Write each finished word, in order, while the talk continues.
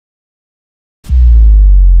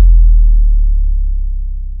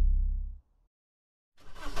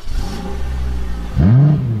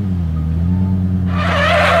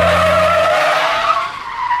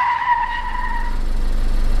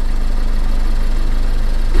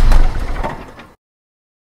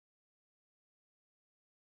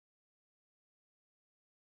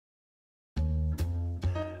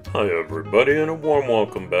Hi everybody, and a warm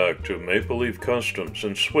welcome back to Maple Leaf Customs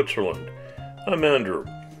in Switzerland. I'm Andrew.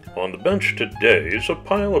 On the bench today is a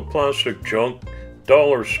pile of plastic junk,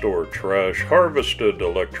 dollar store trash, harvested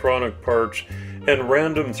electronic parts, and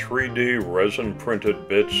random 3D resin printed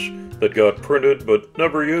bits that got printed but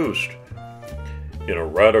never used. In a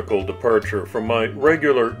radical departure from my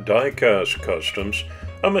regular diecast customs,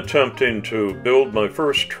 I'm attempting to build my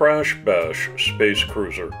first trash bash space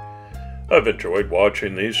cruiser. I've enjoyed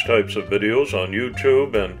watching these types of videos on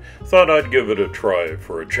YouTube and thought I'd give it a try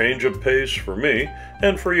for a change of pace for me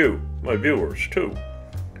and for you, my viewers, too.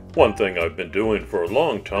 One thing I've been doing for a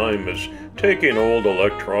long time is taking old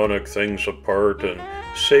electronic things apart and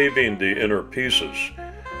saving the inner pieces.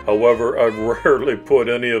 However, I've rarely put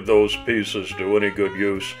any of those pieces to any good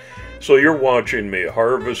use, so you're watching me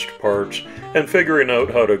harvest parts and figuring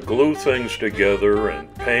out how to glue things together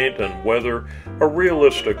and paint and weather a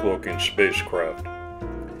realistic looking spacecraft.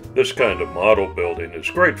 This kind of model building is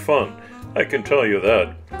great fun, I can tell you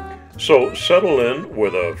that. So settle in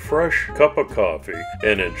with a fresh cup of coffee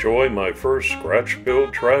and enjoy my first scratch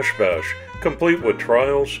build trash bash, complete with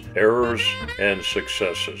trials, errors, and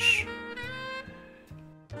successes.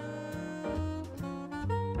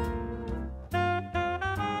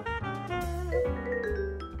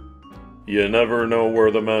 You never know where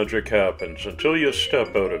the magic happens until you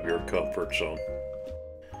step out of your comfort zone.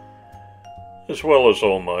 As well as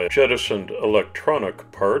all my jettisoned electronic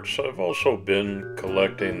parts, I've also been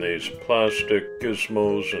collecting these plastic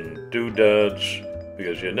gizmos and doodads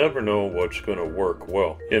because you never know what's going to work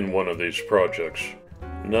well in one of these projects.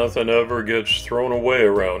 Nothing ever gets thrown away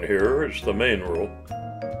around here is the main rule.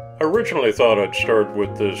 I originally thought I'd start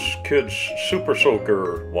with this kid's Super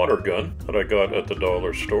Soaker water gun that I got at the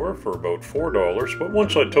dollar store for about $4, but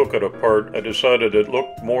once I took it apart, I decided it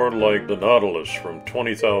looked more like the Nautilus from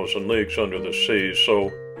 20,000 Leagues Under the Sea,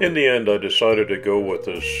 so in the end I decided to go with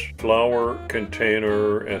this flour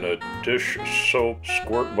container and a dish soap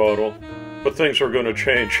squirt bottle. But things are going to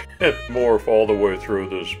change and morph all the way through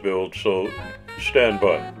this build, so stand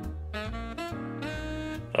by.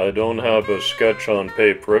 I don't have a sketch on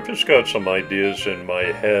paper, I've just got some ideas in my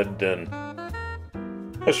head, and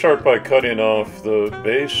I start by cutting off the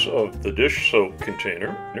base of the dish soap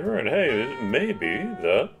container, and hey, maybe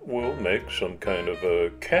that will make some kind of a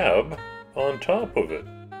cab on top of it.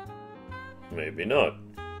 Maybe not.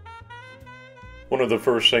 One of the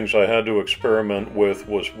first things I had to experiment with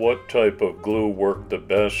was what type of glue worked the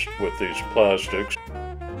best with these plastics.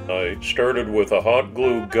 I started with a hot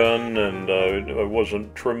glue gun and I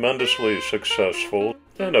wasn't tremendously successful,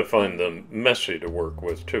 and I find them messy to work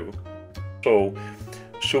with too. So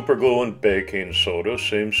super glue and baking soda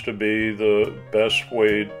seems to be the best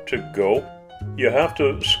way to go. You have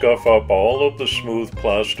to scuff up all of the smooth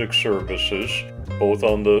plastic surfaces, both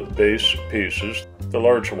on the base pieces, the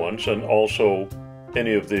large ones, and also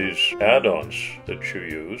any of these add-ons that you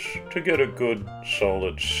use to get a good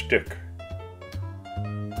solid stick.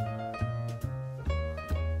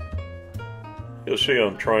 You'll see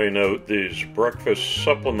I'm trying out these breakfast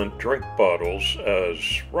supplement drink bottles as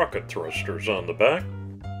rocket thrusters on the back.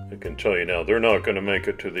 I can tell you now, they're not going to make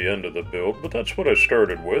it to the end of the build, but that's what I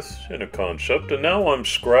started with in a concept. And now I'm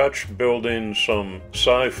scratch building some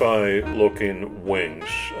sci-fi looking wings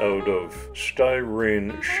out of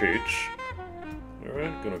styrene sheets.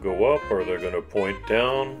 Alright, gonna go up, are they gonna point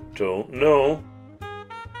down? Don't know.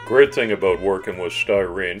 Great thing about working with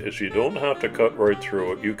styrene is you don't have to cut right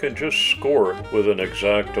through it. You can just score it with an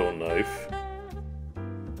X-Acto knife,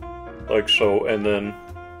 like so, and then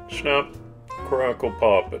snap, crackle,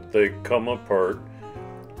 pop it. They come apart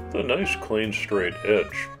with a nice clean straight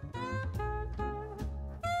edge.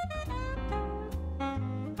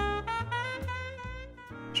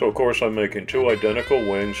 So of course I'm making two identical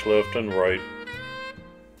wings left and right.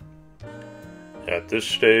 At this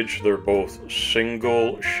stage, they're both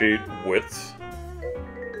single sheet width.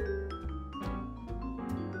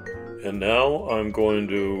 And now I'm going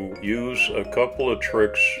to use a couple of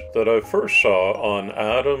tricks that I first saw on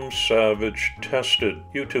Adam Savage Tested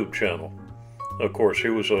YouTube channel. Of course, he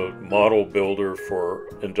was a model builder for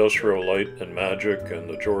Industrial Light and Magic and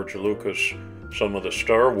the George Lucas, some of the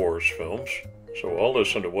Star Wars films. So I'll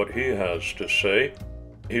listen to what he has to say.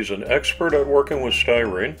 He's an expert at working with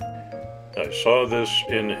styrene. I saw this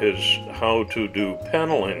in his how to do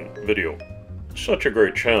paneling video. Such a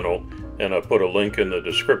great channel, and I put a link in the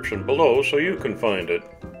description below so you can find it.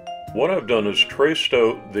 What I've done is traced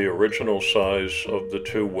out the original size of the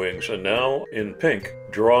two wings, and now in pink,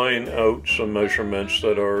 drawing out some measurements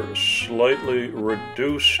that are slightly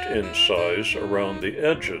reduced in size around the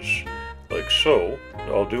edges. like so.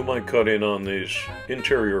 I'll do my cutting on these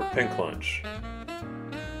interior pink lines.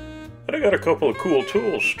 And I got a couple of cool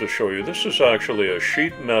tools to show you. This is actually a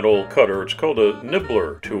sheet metal cutter. It's called a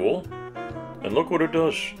nibbler tool. And look what it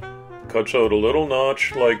does. Cuts out a little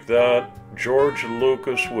notch like that. George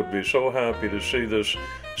Lucas would be so happy to see this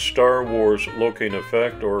Star Wars looking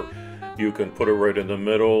effect, or you can put it right in the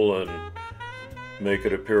middle and make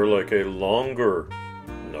it appear like a longer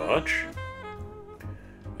notch.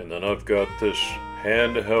 And then I've got this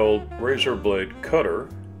handheld razor blade cutter.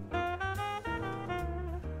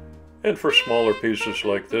 And for smaller pieces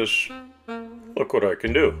like this, look what I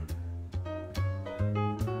can do.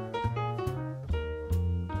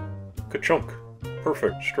 Ka-chunk.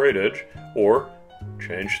 Perfect straight edge. Or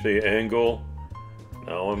change the angle.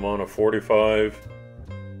 Now I'm on a 45.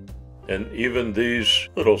 And even these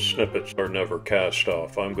little snippets are never cast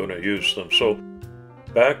off. I'm going to use them. So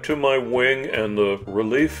back to my wing and the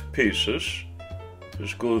relief pieces.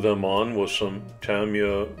 Just glue them on with some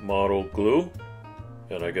Tamiya model glue.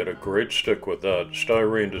 And I get a great stick with that.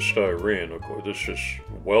 Styrene to styrene. Of course, this just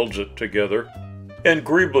welds it together. And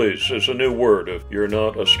greeblies is a new word. If you're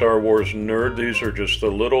not a Star Wars nerd, these are just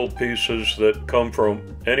the little pieces that come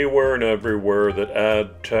from anywhere and everywhere that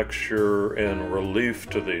add texture and relief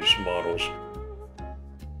to these models.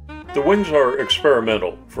 The wings are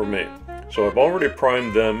experimental for me, so I've already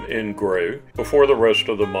primed them in gray before the rest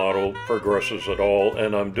of the model progresses at all,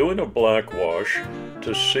 and I'm doing a black wash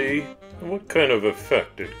to see what kind of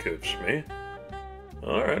effect it gives me.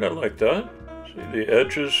 Alright, I like that. See, the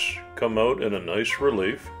edges come out in a nice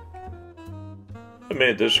relief. I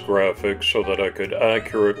made this graphic so that I could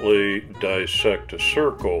accurately dissect a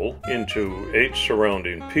circle into 8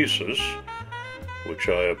 surrounding pieces, which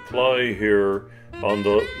I apply here on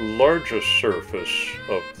the largest surface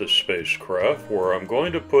of the spacecraft, where I'm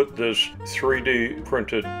going to put this 3D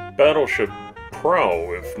printed battleship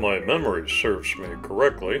prow, if my memory serves me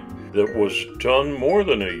correctly, that was done more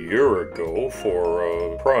than a year ago for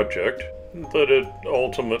a project that it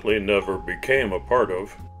ultimately never became a part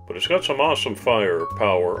of. But it's got some awesome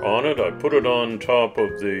firepower on it. I put it on top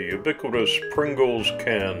of the ubiquitous Pringles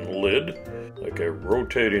can lid, like a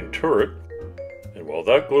rotating turret. And while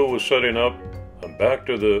that glue was setting up, I'm back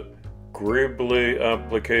to the Greebly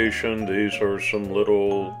application. These are some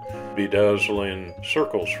little bedazzling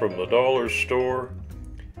circles from the dollar store.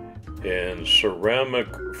 And ceramic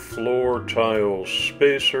floor tile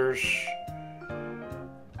spacers.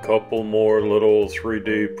 Couple more little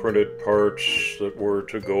 3D printed parts that were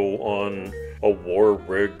to go on a war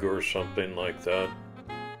rig or something like that.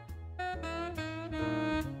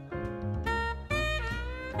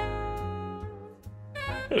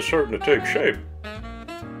 It's starting to take shape.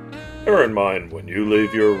 Bear in mind, when you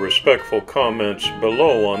leave your respectful comments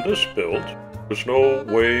below on this build, there's no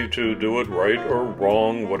way to do it right or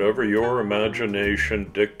wrong. Whatever your imagination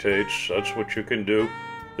dictates, that's what you can do.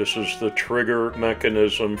 This is the trigger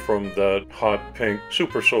mechanism from that hot pink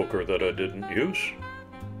Super Soaker that I didn't use.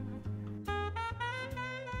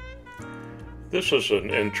 This is an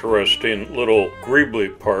interesting little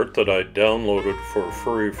Greebly part that I downloaded for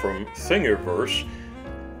free from Thingiverse.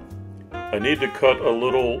 I need to cut a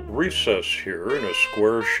little recess here in a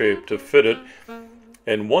square shape to fit it.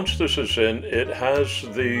 And once this is in, it has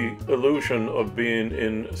the illusion of being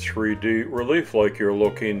in 3D relief, like you're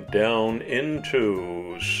looking down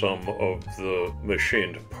into some of the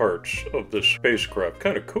machined parts of the spacecraft.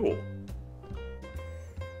 Kind of cool.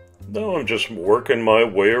 Now I'm just working my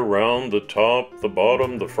way around the top, the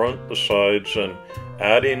bottom, the front, the sides, and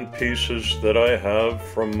adding pieces that I have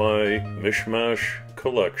from my mishmash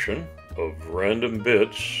collection of random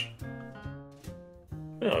bits.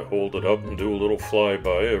 Yeah, I hold it up and do a little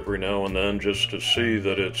flyby every now and then just to see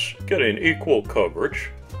that it's getting equal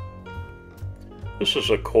coverage. This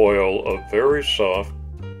is a coil of very soft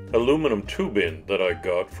aluminum tubing that I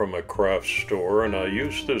got from a craft store, and I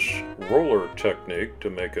use this roller technique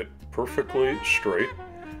to make it perfectly straight.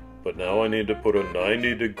 But now I need to put a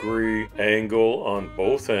 90-degree angle on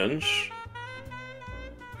both ends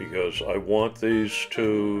because I want these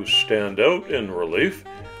to stand out in relief.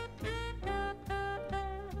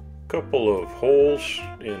 Couple of holes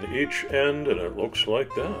in each end, and it looks like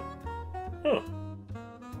that. Huh.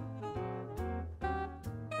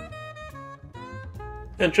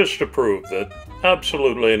 And just to prove that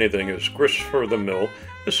absolutely anything is grist for the mill,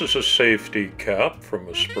 this is a safety cap from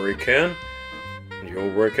a spray can.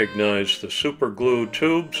 You'll recognize the super glue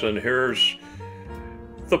tubes, and here's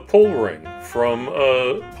the pull ring from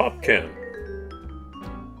a pop can.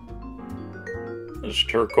 This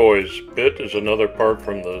turquoise bit is another part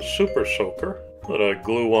from the Super Soaker. that I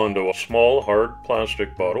glue onto a small hard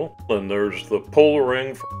plastic bottle. And there's the pull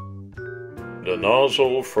ring, the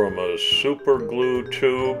nozzle from a super glue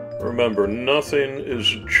tube. Remember, nothing is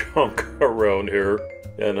junk around here.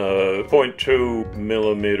 And a 0.2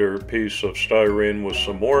 millimeter piece of styrene with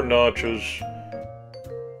some more notches.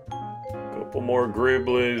 A couple more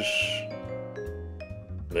greeblies.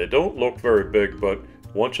 They don't look very big, but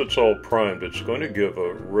once it's all primed, it's going to give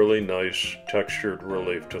a really nice textured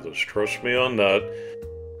relief to this. Trust me on that.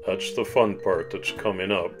 That's the fun part that's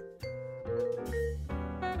coming up.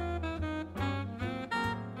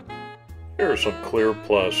 Here are some clear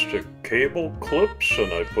plastic cable clips,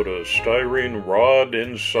 and I put a styrene rod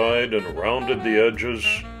inside and rounded the edges.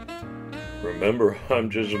 Remember, I'm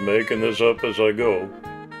just making this up as I go.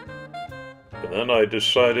 And then I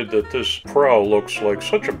decided that this prow looks like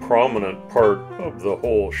such a prominent part of the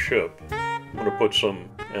whole ship. I'm going to put some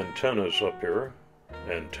antennas up here.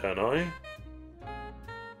 Antennae.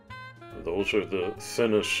 Those are the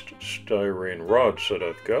thinnest styrene rods that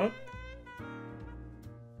I've got.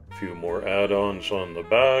 A few more add-ons on the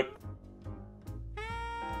back.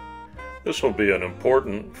 This will be an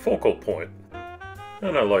important focal point,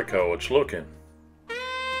 and I like how it's looking.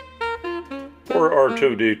 Poor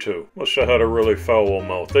R2-D2 must have had a really foul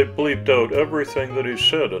mouth. They bleeped out everything that he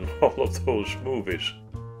said in all of those movies.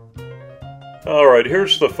 Alright,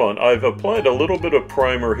 here's the fun. I've applied a little bit of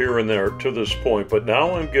primer here and there to this point, but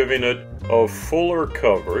now I'm giving it a fuller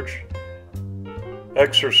coverage,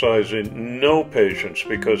 exercising no patience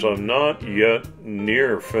because I'm not yet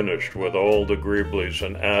near finished with all the greeblies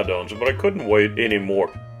and add-ons, but I couldn't wait anymore.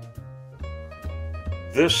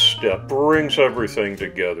 This step brings everything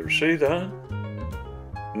together. See that?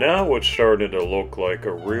 Now it's starting to look like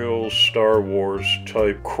a real Star Wars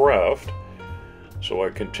type craft. So I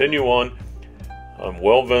continue on. I'm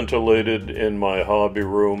well ventilated in my hobby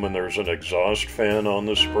room, and there's an exhaust fan on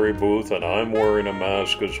the spray booth, and I'm wearing a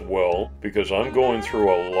mask as well because I'm going through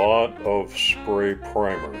a lot of spray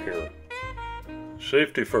primer here.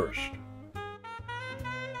 Safety first.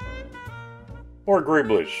 More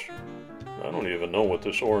greeblies. I don't even know what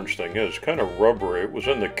this orange thing is. Kind of rubbery. It was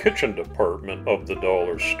in the kitchen department of the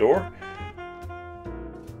dollar store.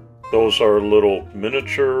 Those are little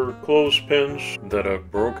miniature clothespins that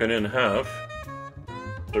I've broken in half.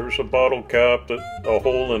 There's a bottle cap that a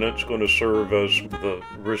hole in it's going to serve as the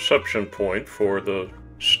reception point for the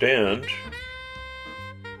stand.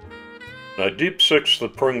 I deep sixed the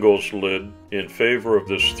Pringles lid in favor of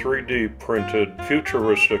this 3D printed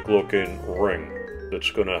futuristic looking ring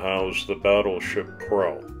that's going to house the battleship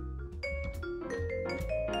prow.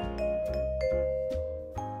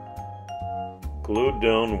 Glued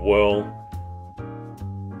down well.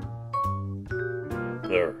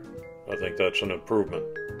 There. I think that's an improvement.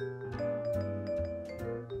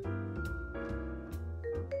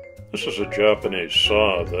 This is a Japanese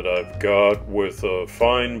saw that I've got with a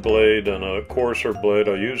fine blade and a coarser blade.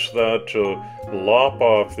 I use that to lop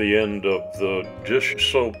off the end of the dish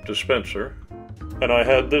soap dispenser. And I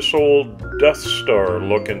had this old deathstar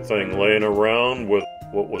looking thing laying around with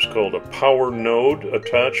what was called a power node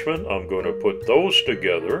attachment. I'm going to put those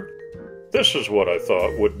together. This is what I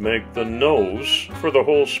thought would make the nose for the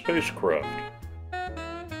whole spacecraft.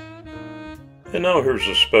 And now here's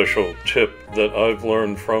a special tip that I've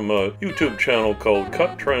learned from a YouTube channel called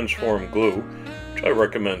Cut Transform Glue, which I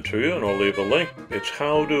recommend to you, and I'll leave a link. It's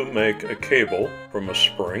how to make a cable from a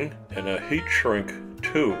spring and a heat shrink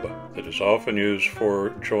tube that is often used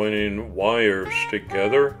for joining wires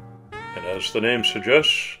together. And as the name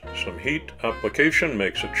suggests, some heat application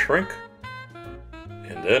makes it shrink,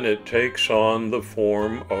 and then it takes on the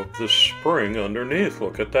form of the spring underneath.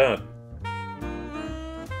 Look at that.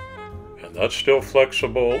 And that's still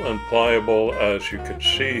flexible and pliable, as you can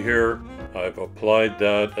see here. I've applied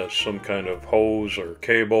that as some kind of hose or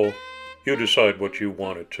cable. You decide what you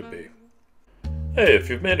want it to be. Hey, if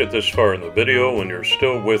you've made it this far in the video and you're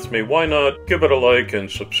still with me, why not give it a like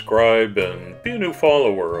and subscribe and be a new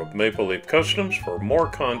follower of Maple Leaf Customs for more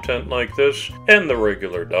content like this and the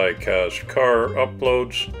regular diecast car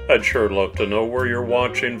uploads. I'd sure love to know where you're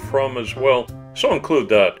watching from as well, so include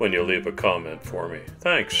that when you leave a comment for me.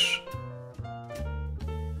 Thanks.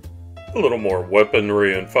 A little more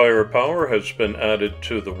weaponry and firepower has been added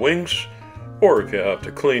to the wings, or if you have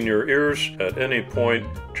to clean your ears at any point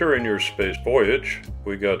during your space voyage,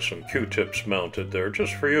 we got some Q-tips mounted there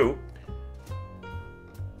just for you.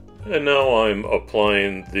 And now I'm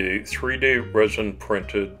applying the 3D resin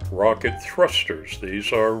printed rocket thrusters.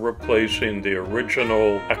 These are replacing the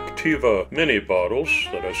original Activa mini bottles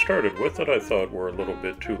that I started with that I thought were a little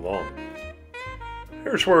bit too long.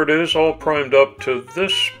 Here's where it is, all primed up to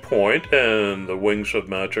this point, and the wings have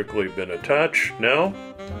magically been attached now.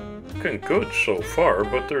 Looking good so far,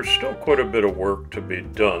 but there's still quite a bit of work to be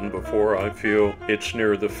done before I feel it's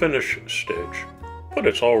near the finish stage. But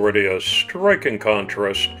it's already a striking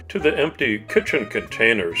contrast to the empty kitchen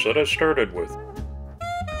containers that I started with.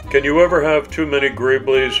 Can you ever have too many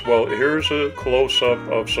Greeblies? Well, here's a close-up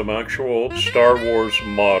of some actual Star Wars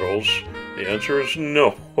models. The answer is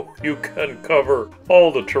no. You can cover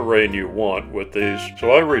all the terrain you want with these.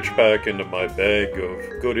 So I reach back into my bag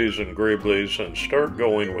of goodies and Greeblies and start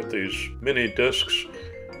going with these mini discs.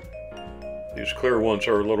 These clear ones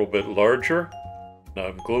are a little bit larger.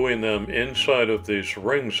 I'm gluing them inside of these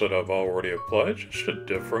rings that I've already applied. Just a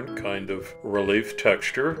different kind of relief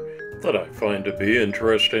texture that I find to be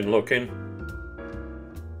interesting looking.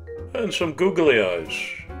 And some googly eyes.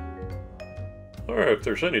 Alright, if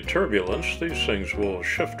there's any turbulence, these things will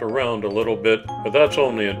shift around a little bit, but that's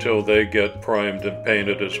only until they get primed and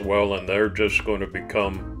painted as well, and they're just going to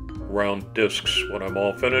become round discs when I'm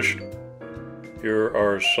all finished. Here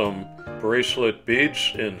are some bracelet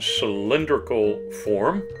beads in cylindrical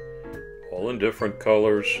form, all in different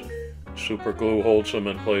colors. Super glue holds them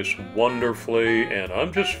in place wonderfully, and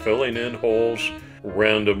I'm just filling in holes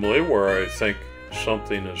randomly where I think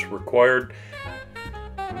something is required.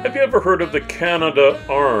 Have you ever heard of the Canada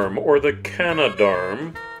Arm, or the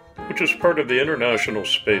Canadarm, which is part of the International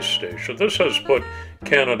Space Station? This has put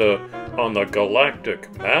Canada on the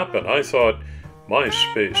galactic map, and I thought my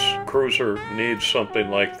space cruiser needs something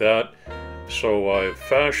like that. So I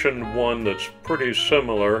fashioned one that's pretty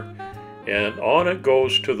similar, and on it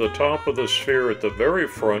goes to the top of the sphere at the very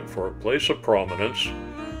front for a place of prominence.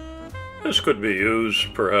 This could be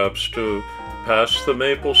used, perhaps, to pass the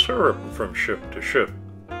maple syrup from ship to ship.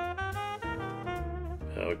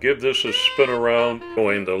 Now give this a spin around,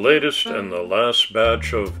 showing the latest and the last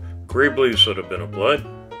batch of Greeblies that have been applied.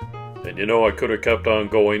 And you know I could have kept on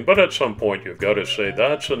going, but at some point you've got to say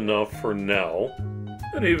that's enough for now.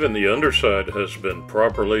 And even the underside has been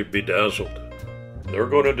properly bedazzled. They're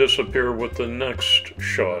going to disappear with the next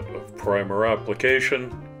shot of primer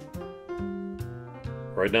application.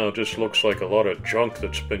 Right now it just looks like a lot of junk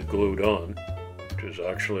that's been glued on, which is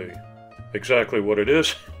actually exactly what it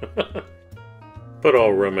is. But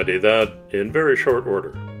I'll remedy that in very short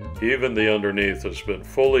order. Even the underneath has been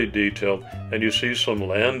fully detailed, and you see some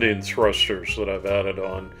landing thrusters that I've added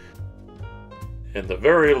on. And the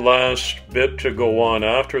very last bit to go on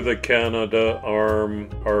after the Canada Arm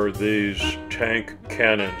are these tank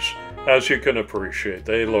cannons. As you can appreciate,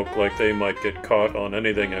 they look like they might get caught on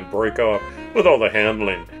anything and break off with all the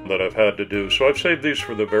handling that I've had to do. So I've saved these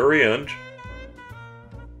for the very end.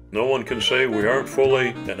 No one can say we aren't fully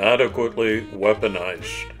and adequately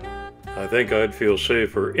weaponized. I think I'd feel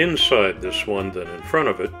safer inside this one than in front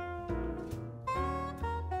of it.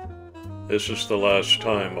 This is the last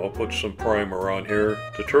time I'll put some primer on here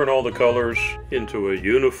to turn all the colors into a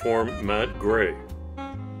uniform matte gray.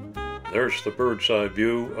 There's the bird's eye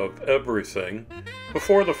view of everything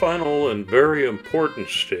before the final and very important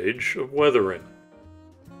stage of weathering.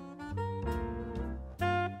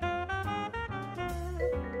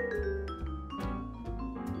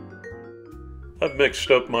 I've mixed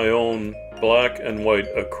up my own black and white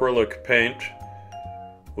acrylic paint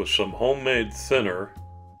with some homemade thinner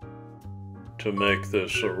to make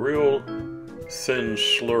this a real thin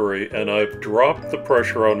slurry, and I've dropped the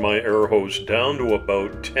pressure on my air hose down to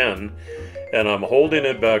about 10, and I'm holding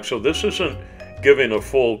it back so this isn't giving a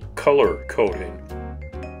full color coating.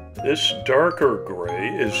 This darker gray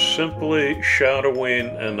is simply shadowing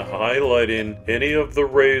and highlighting any of the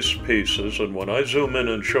raised pieces, and when I zoom in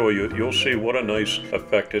and show you, you'll see what a nice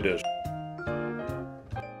effect it is.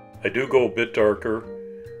 I do go a bit darker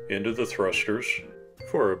into the thrusters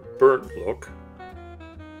for a burnt look.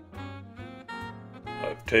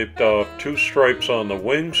 I've taped off 2 stripes on the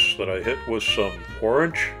wings that I hit with some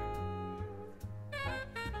orange.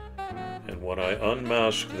 And when I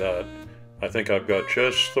unmask that, I think I've got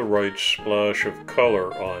just the right splash of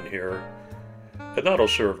color on here, and that'll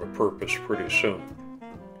serve a purpose pretty soon.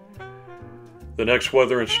 The next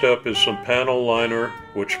weathering step is some panel liner,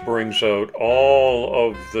 which brings out all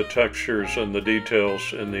of the textures and the details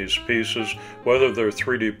in these pieces, whether they're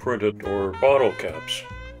 3D printed or bottle caps.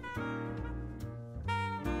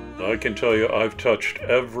 I can tell you I've touched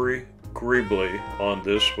every Greebly on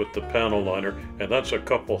this with the panel liner, and that's a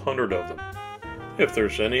couple hundred of them. If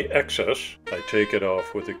there's any excess, I take it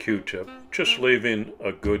off with a Q-tip, just leaving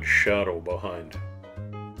a good shadow behind.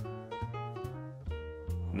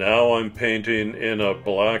 Now I'm painting in a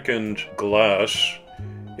blackened glass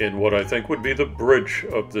in what I think would be the bridge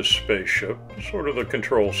of this spaceship, sort of the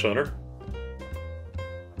control center.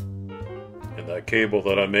 And that cable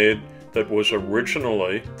that I made that was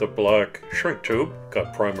originally the black shrink tube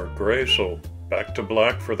got primered gray, so back to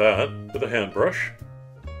black for that with a hand brush.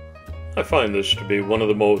 I find this to be one of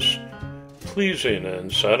the most pleasing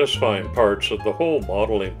and satisfying parts of the whole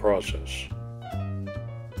modeling process.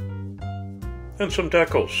 And some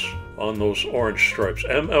decals on those orange stripes.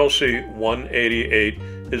 MLC 188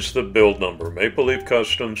 is the build number. Maple Leaf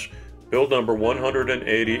Customs, build number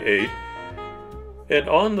 188. And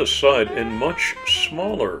on the side, in much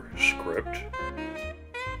smaller script,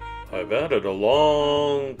 I've added a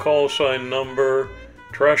long call sign number,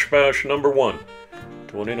 Trash Bash number 1,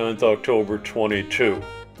 29th October 22.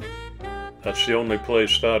 That's the only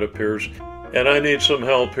place that appears. And I need some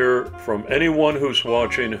help here from anyone who's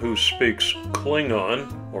watching who speaks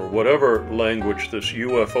Klingon, or whatever language this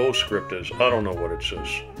UFO script is. I don't know what it says.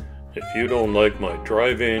 If you don't like my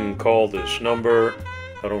driving, call this number.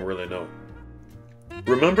 I don't really know.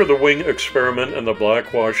 Remember the wing experiment and the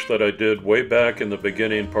blackwash that I did way back in the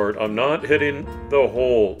beginning part? I'm not hitting the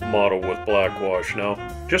whole model with blackwash now.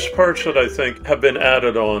 Just parts that I think have been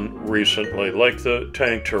added on recently, like the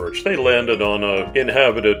tank turrets. They landed on an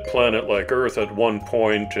inhabited planet like Earth at one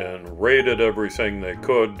point and raided everything they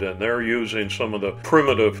could, and they're using some of the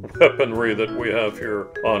primitive weaponry that we have here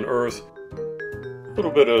on Earth. A little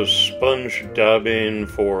bit of sponge dabbing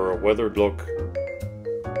for a weathered look.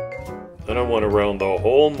 Then I went around the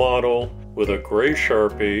whole model with a gray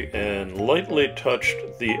Sharpie and lightly touched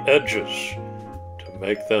the edges to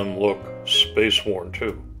make them look space-worn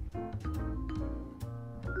too.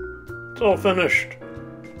 It's all finished.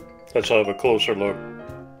 Let's have a closer look.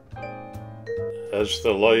 As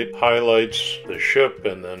the light highlights the ship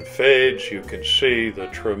and then fades, you can see the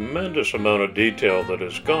tremendous amount of detail that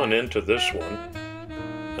has gone into this one.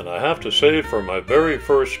 And I have to say, for my very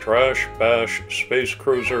first Trash Bash space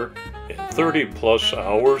cruiser in 30 plus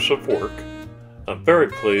hours of work, I'm very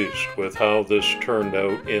pleased with how this turned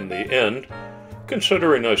out in the end,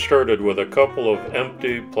 considering I started with a couple of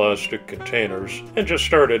empty plastic containers and just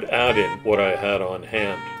started adding what I had on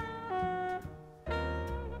hand.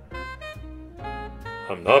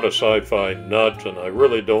 I'm not a sci-fi nut, and I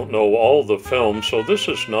really don't know all the films, so this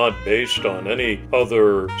is not based on any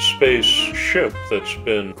other spaceship that's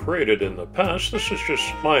been created in the past. This is just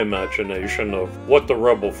my imagination of what the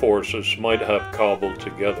rebel forces might have cobbled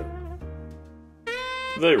together.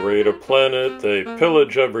 They raid a planet, they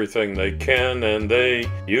pillage everything they can, and they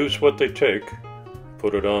use what they take,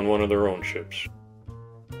 put it on one of their own ships.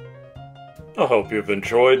 I hope you've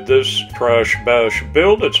enjoyed this Trash Bash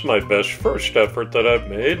build. It's my best first effort that I've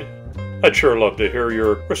made. I'd sure love to hear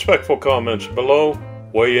your respectful comments below.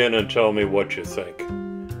 Weigh in and tell me what you think.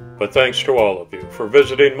 But thanks to all of you for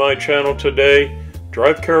visiting my channel today.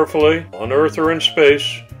 Drive carefully, on Earth or in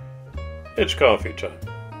space. It's coffee time.